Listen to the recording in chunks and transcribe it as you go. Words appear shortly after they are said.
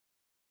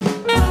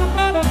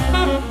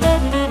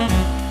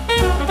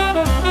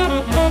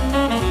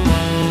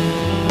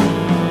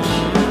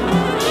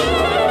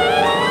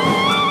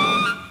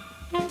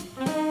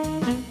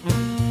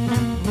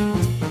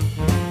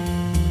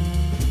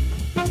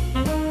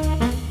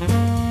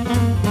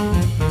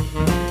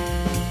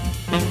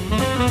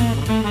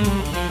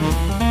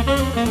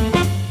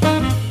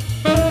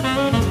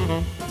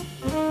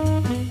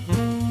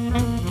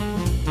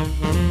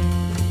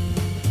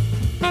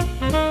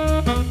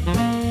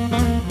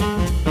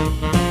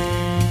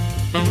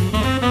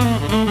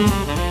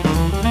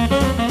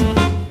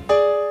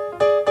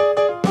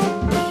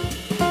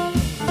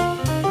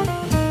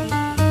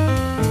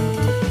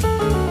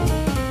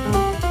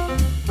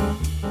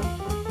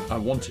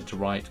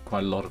write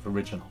quite a lot of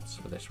originals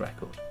for this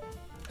record.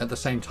 At the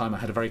same time, I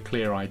had a very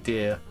clear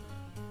idea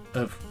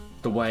of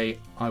the way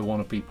I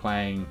want to be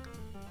playing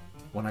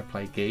when I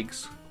play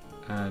gigs,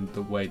 and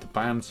the way the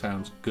band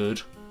sounds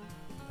good,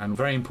 and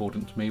very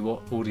important to me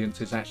what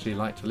audiences actually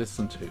like to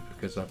listen to,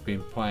 because I've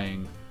been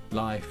playing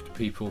live to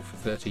people for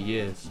 30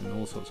 years in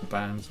all sorts of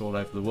bands all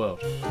over the world.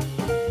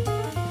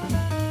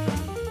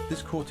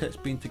 This quartet's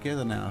been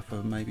together now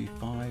for maybe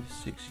 5-6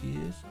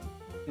 years.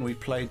 We've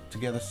played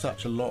together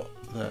such a lot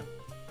that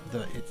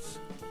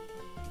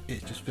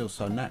it just feels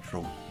so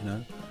natural, you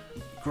know.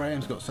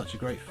 Graham's got such a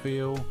great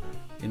feel,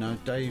 you know.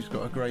 Dave's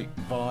got a great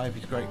vibe.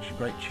 He's great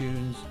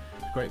tunes.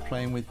 Great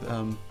playing with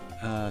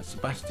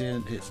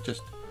Sebastiaan.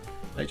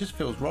 It just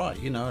feels right,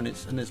 you know. And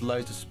there's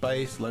loads of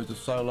space, loads of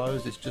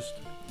solos.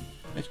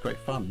 It's great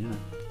fun, you know.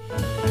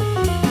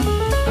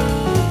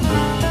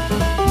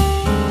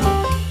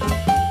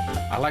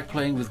 I like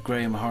playing with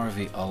Graham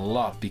Harvey a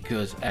lot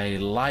because I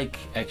like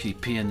actually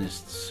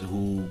pianists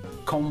who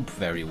comp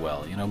very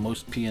well. You know,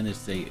 most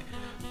pianists, they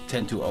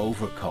tend to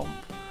over-comp,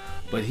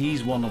 but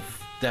he's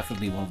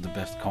definitely one of the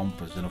best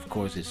compers, and of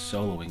course his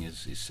soloing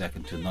is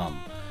second to none.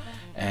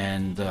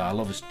 And I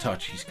love his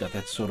touch. He's got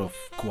that sort of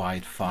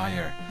quiet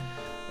fire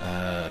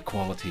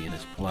quality in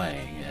his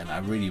playing, and I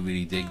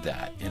really dig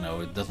that. You know,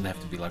 it doesn't have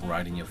to be like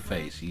right in your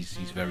face.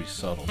 He's very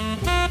subtle.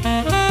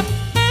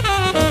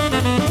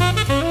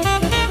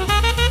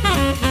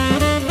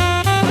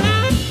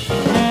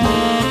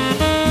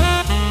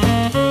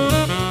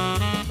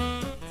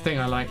 The thing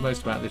I like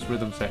most about this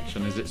rhythm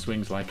section is it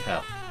swings like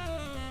hell.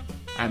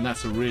 And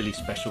that's a really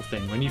special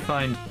thing. When you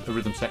find a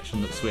rhythm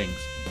section that swings,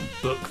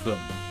 book them.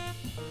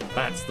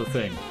 That's the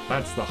thing.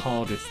 That's the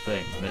hardest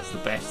thing, and it's the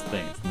best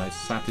thing. It's the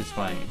most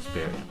satisfying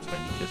experience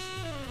when you just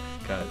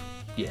go,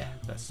 yeah,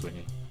 that's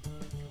swinging.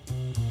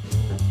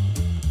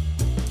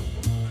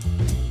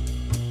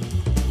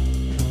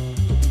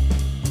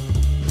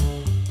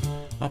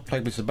 I've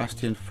played with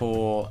Sebastiaan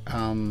for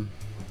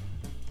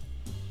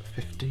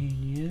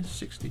 15 years,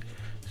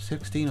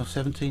 16 or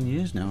 17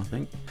 years now, I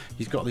think.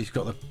 He's got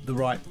the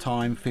right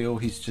time feel.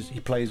 He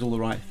plays all the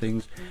right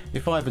things.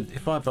 If I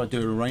ever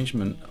do an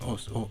arrangement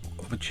of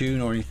a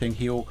tune or anything,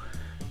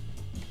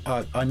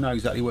 I know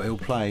exactly what he'll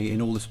play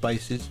in all the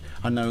spaces.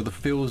 I know the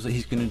fills that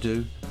he's going to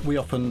do. We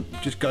often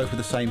just go for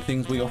the same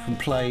things. We often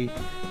play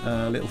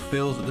little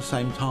fills at the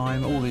same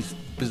time. All these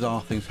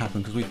bizarre things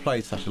happen because we've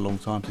played such a long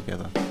time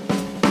together.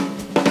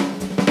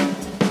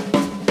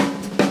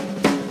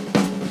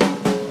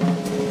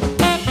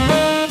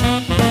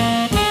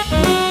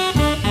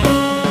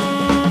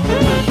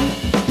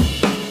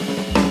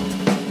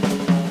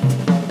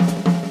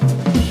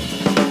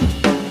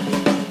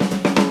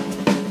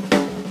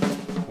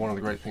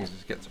 Things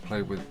is get to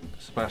play with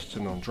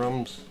Sebastiaan on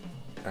drums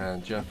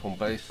and Geoff on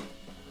bass.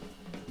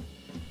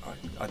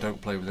 I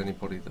don't play with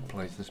anybody that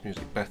plays this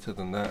music better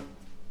than that,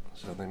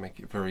 so they make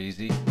it very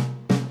easy.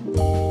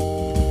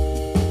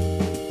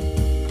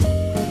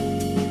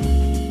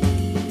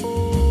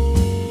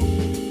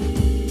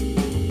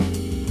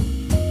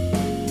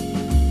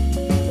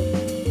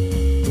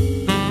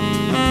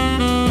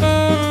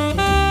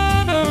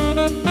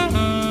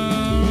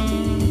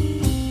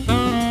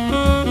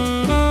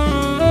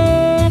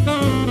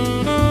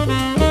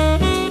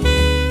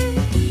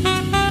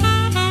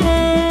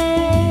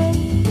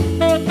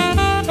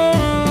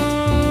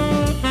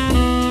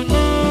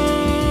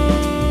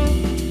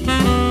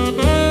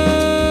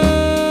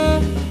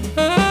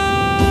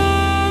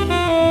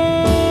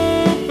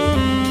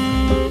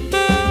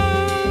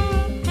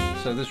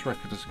 This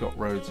record has got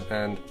Rhodes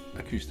and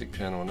acoustic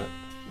piano on it.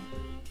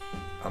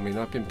 I mean,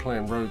 I've been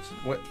playing Rhodes.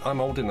 I'm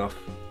old enough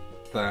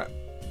that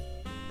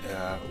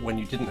when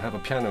you didn't have a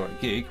piano at a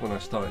gig, when I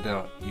started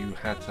out, you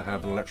had to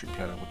have an electric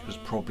piano, which was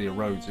probably a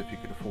Rhodes if you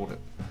could afford it.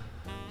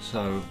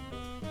 So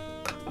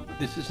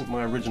this isn't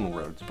my original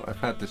Rhodes, but I've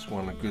had this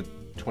one a good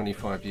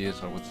 25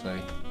 years, I would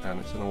say, and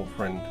it's an old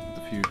friend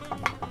with a few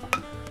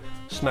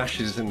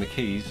smashes in the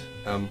keys.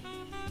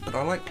 But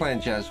I like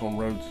playing jazz on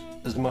Rhodes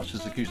as much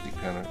as acoustic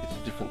piano. It's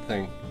a different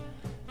thing.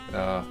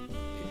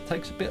 It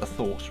takes a bit of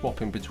thought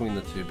swapping between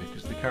the two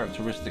because the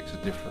characteristics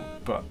are different,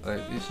 but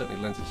it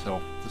certainly lends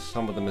itself to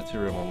some of the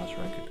material on this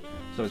record.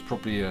 So it's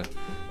probably a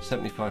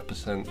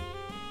 75%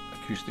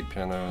 acoustic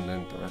piano and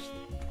then the rest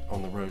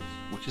on the Rhodes,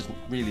 which isn't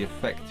really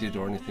affected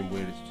or anything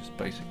weird, it's just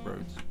basic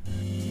Rhodes.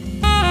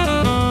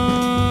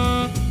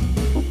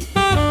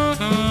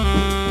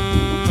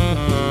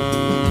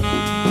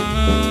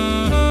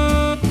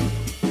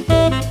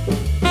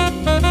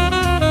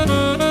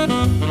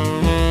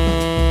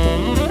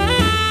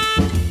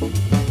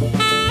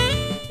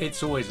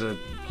 It's always a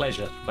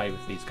pleasure to play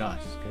with these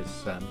guys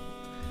because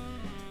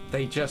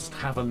they just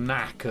have a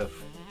knack of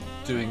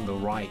doing the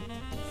right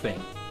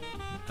thing.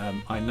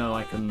 I know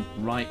I can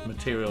write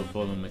material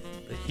for them with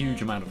a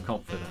huge amount of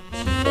confidence.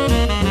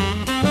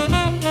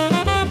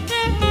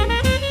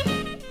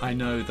 I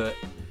know that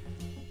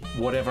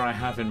whatever I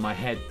have in my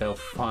head, they'll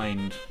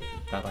find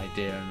that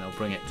idea and they'll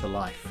bring it to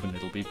life, and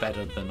it'll be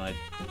better than I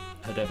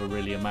had ever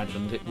really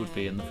imagined it would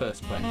be in the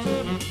first place.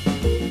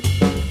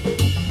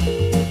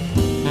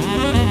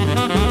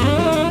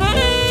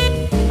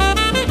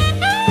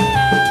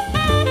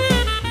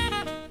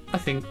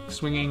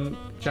 swinging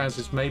jazz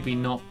is maybe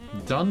not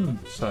done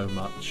so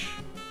much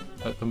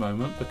at the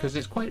moment because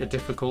it's quite a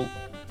difficult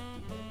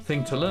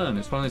thing to learn.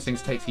 It's one of those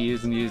things that takes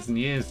years and years and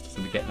years to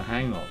sort of get the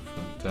hang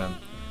of, and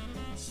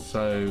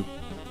so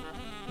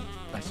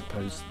I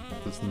suppose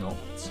there's not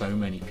so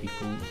many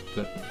people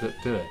that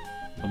do it,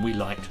 and we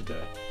like to do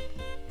it.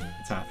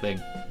 It's our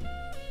thing.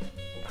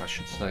 I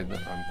should say that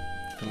I'm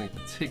feeling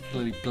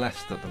particularly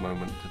blessed at the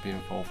moment to be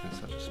involved in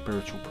such a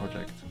spiritual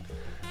project,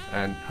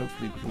 and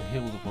hopefully we can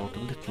heal the world a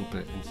little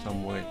bit in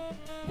some way.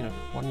 You know,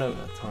 one note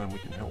at a time we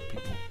can help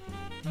people.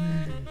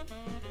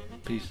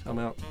 Peace, I'm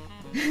out.